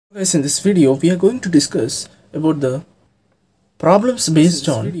Guys, in this video we are going to discuss about the problems based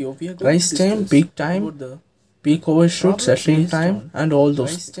on rise time, peak time, peak overshoot, settling time, and all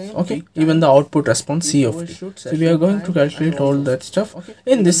those things. Okay, even the output response C of t. So we are going to calculate all that stuff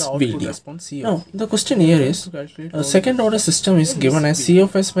in this video. Now the question here is: a second order system is given as C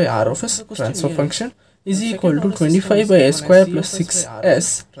of s by R of s transfer function is equal to 25 by s square plus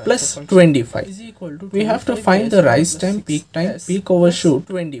 6s plus 25. We have to find the rise time, peak overshoot,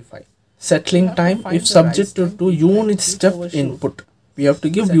 settling time if subject to unit step input. We have to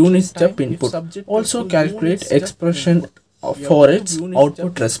give unit step input. Also calculate expression for its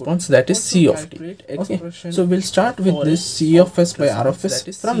output response, that is C of t. Okay, so we'll start with this C of s by R of s.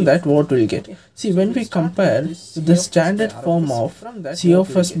 From that what we'll get? See, when we compare the standard form of C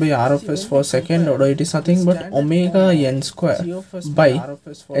of s by R of s for second order, it is nothing but omega n square by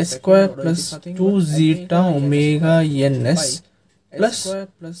s square plus 2 zeta omega ns plus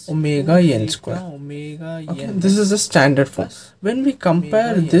omega n square. Okay, this is the standard form. When we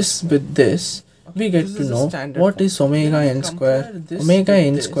compare this with this, we get to know what is omega n square. Omega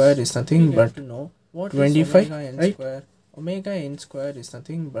n square is nothing but 25, right? Omega n square is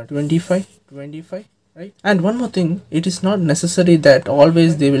nothing but 25, right? And one more thing, it is not necessary that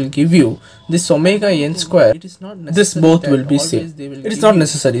always they will give you this omega n square. This both will be same. It is not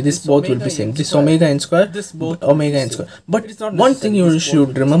necessary. This both will be same. This omega n square, omega n square. But one thing you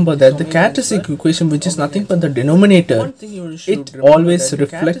should remember, that the characteristic equation, which is nothing but the denominator, it always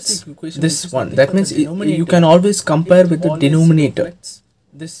reflects this one. That means you can always compare with the denominator.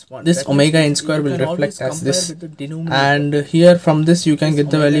 This omega n square will reflect as this, and here from this you can get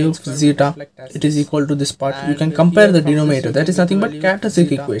the value of zeta. It is equal to this part. You can compare the denominator. That is nothing but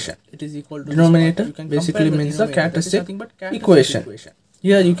characteristic equation. Denominator basically means the characteristic equation.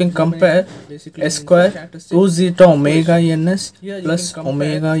 Here you can compare s square 2 zeta omega ns plus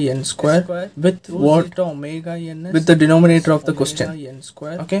omega n square with what? With the denominator of the question.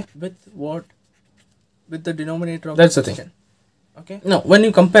 Okay, with the denominator of that's the thing. Okay, now when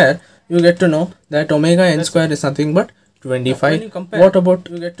you compare, you get to know that omega n square is nothing but 25. What about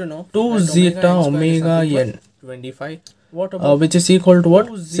 2 zeta omega n, which is equal to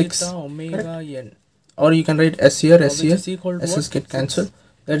what? 6. Correct? Or you can write s here, s's get cancelled.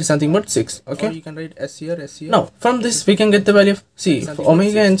 That is something but 6. Okay, or you can write s here. Now from this we can get the value of, see,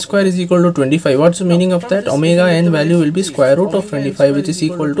 omega n square is equal to 25. What's the meaning of that? Omega n value will be square root of 25, which is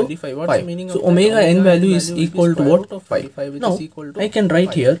equal to 5. So omega n value is equal to what? 5. Now I can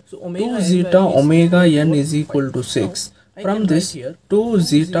write here 2 zeta omega n is equal to 6. From this 2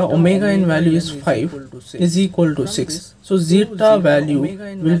 zeta omega n value is 5 is equal to 6. So zeta value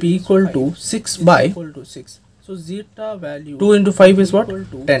will be equal to 6 by, so zeta value 2 into 5 is what?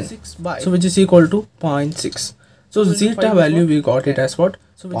 10. So which is equal to 0.6. So zeta value we got it as what?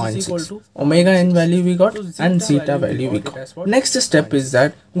 0.6. Omega n value we got, and zeta value we got. Next step is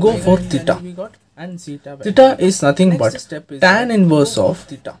that go for theta. Theta is nothing but tan inverse of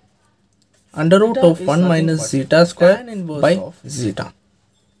under root of 1 minus zeta square by zeta.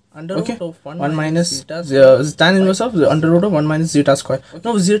 Okay, 1 minus tan inverse of the under root of 1 minus zeta square.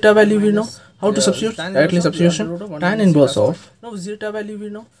 Now zeta value we know how to substitute. Directly substitution. Tan inverse of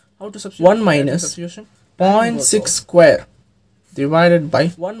 1 minus 0.6 square divided by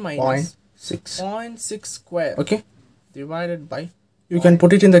 0.6 square. Okay, divided by, you can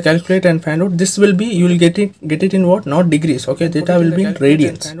put it in the calculator and find out. This will be, you will get it in what? Not degrees. Okay, theta will be in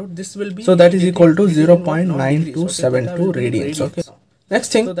radians. So that is equal to 0.9272 radians. Okay.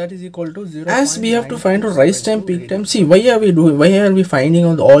 Next thing, so that is equal to 0. As we have to find out rise time, peak time. See, why are we finding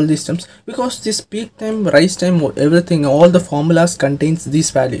out all these terms? Because this peak time, rise time, everything, all the formulas contains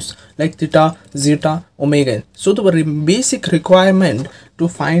these values like theta, zeta, omega n. So the basic requirement to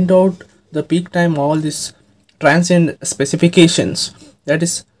find out the peak time, all these transient specifications, that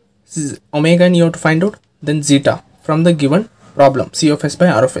is omega n you have to find out, then zeta from the given problem C of s by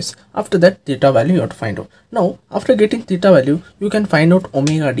R of s. After that theta value you have to find out. Now after getting theta value, you can find out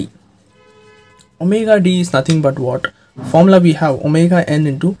omega d. Omega d is nothing but what? Formula we have omega n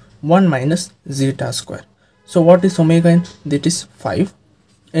into 1 minus zeta square. So what is omega n? That is 5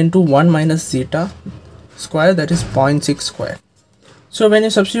 into 1 minus zeta square, that is 0.6 square. So when you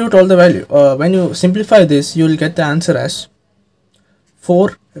substitute all the value, when you simplify this, you will get the answer as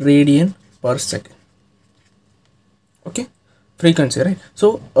 4 radian per second. Okay, frequency, right?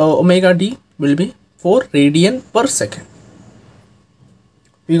 So omega d will be 4 radian per second.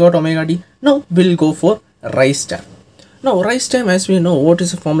 We got omega d. Now we'll go for rise time. Now rise time, as we know, what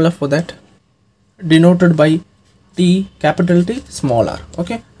is the formula for that? Denoted by T, capital T, small r.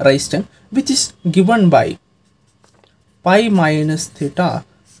 Okay, rise time, which is given by pi minus theta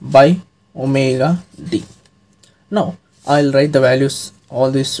by omega d. Now I'll write the values,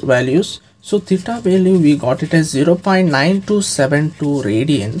 all these values. So theta value we got it as 0.9272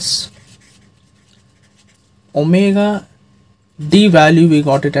 radians. Omega d value we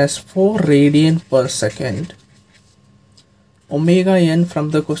got it as 4 radian per second. Omega n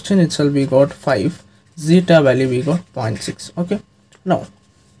from the question itself we got 5. Zeta value we got 0.6. Okay. Now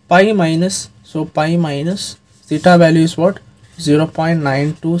pi minus, so pi minus theta value is what?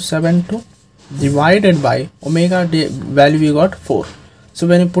 0.9272 divided by omega d value we got 4. So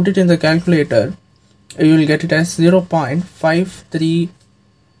when you put it in the calculator, you will get it as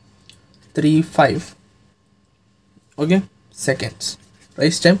 0.5335, okay, seconds.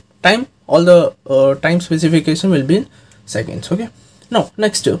 Rise time, all the time specification will be in seconds. Okay. Now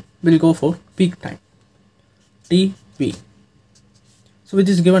next we'll go for peak time, TP. So which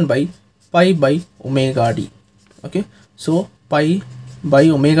is given by pi by omega d. Okay. So pi by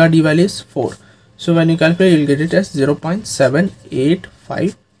omega d value is 4. So when you calculate, you will get it as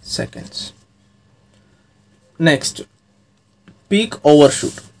 0.785 seconds. Next, peak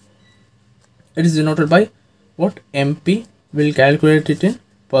overshoot. It is denoted by what? MP. Will calculate it in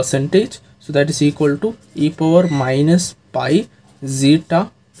percentage. So that is equal to e power minus pi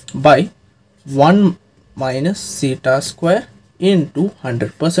zeta by 1 minus zeta square into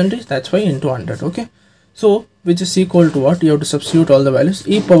 100 percentage. That's why into 100. Okay. So which is equal to what? You have to substitute all the values.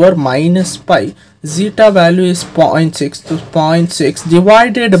 E power minus pi zeta value is 0.6, to 0.6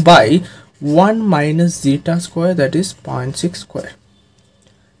 divided by 1 minus zeta square, that is 0.6 square,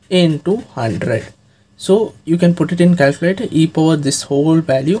 into 100. So you can put it in calculator, e power this whole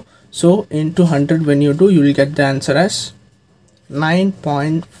value, so into 100 when you do, you will get the answer as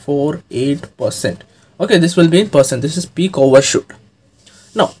 9.48%. okay, this will be in percent. This is peak overshoot.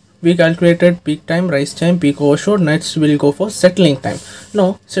 Now we calculated peak time, rise time, peak overshoot. Next we'll go for settling time.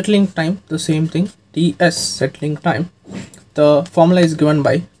 Now settling time, the same thing, TS settling time. The formula is given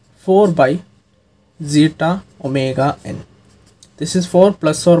by 4 by zeta omega n. This is for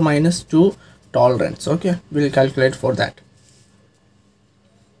plus or minus 2 tolerance. Okay, we'll calculate for that.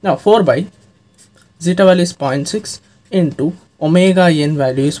 Now 4 by zeta value is 0.6 into omega n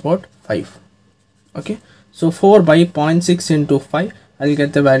value is what? 5. Okay, so 4 by 0.6 into 5, I'll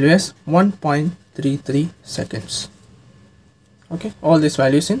get the value as 1.33 seconds. Okay, all these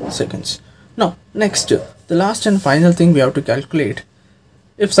values in seconds. Now next, the last and final thing we have to calculate,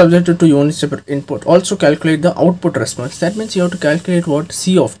 if subjected to unit step input, also calculate the output response. That means you have to calculate what?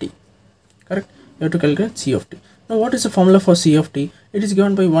 C of t. Correct, you have to calculate C of t. Now what is the formula for C of t? It is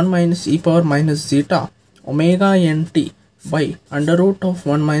given by 1 minus e power minus zeta omega n t by under root of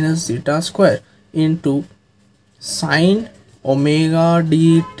 1 minus zeta square into sine omega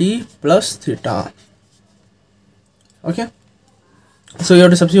dt plus theta. Okay, so you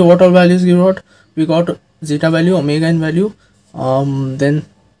have to substitute what all values give out. We got zeta value, omega n value, then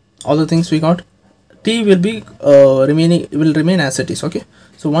all the things we got. T will be remain as it is. Okay,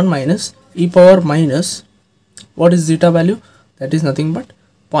 so 1 minus e power minus what is zeta value? That is nothing but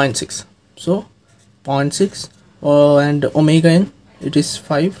 0.6. So 0.6 and omega n, it is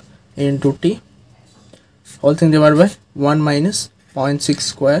 5 into t, whole thing divided by 1 minus 0.6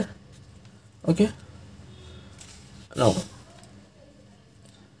 square. Okay, now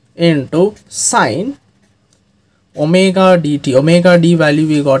into sine omega dt. Omega d value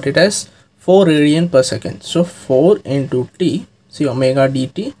we got it as 4 radian per second. So 4 into t, see omega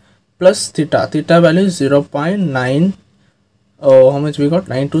dt plus theta. Theta value is 0.9. How much we got?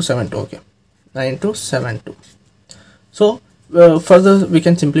 9272. Okay, 9272. So further we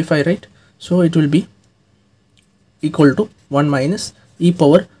can simplify, right? So it will be equal to 1 minus e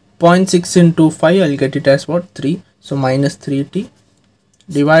power 0.6 into 5, I'll get it as what? 3. So minus 3t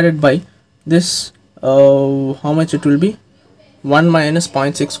divided by this, how much it will be? 1 minus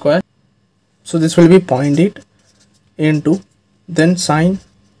 0.6 square. So this will be 0.8 into then sine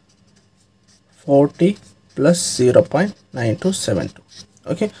 40 plus 0.9272.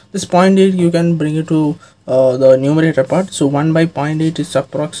 Okay, this 0.8 you can bring it to the numerator part. So 1 by 0.8 is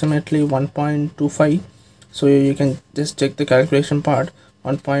approximately 1.25. So you can just check the calculation part.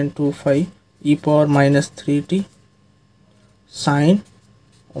 1.25 e power minus 3t sine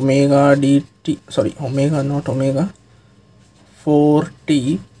omega dt, sorry, omega not omega,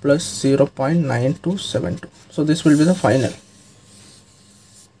 4t plus 0.9272. So this will be the final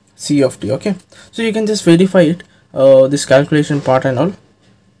C of t. Okay, so you can just verify it, this calculation part and all.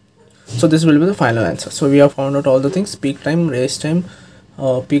 So this will be the final answer. So we have found out all the things: peak time, race time,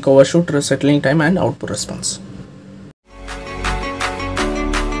 peak overshoot, settling time, and output response.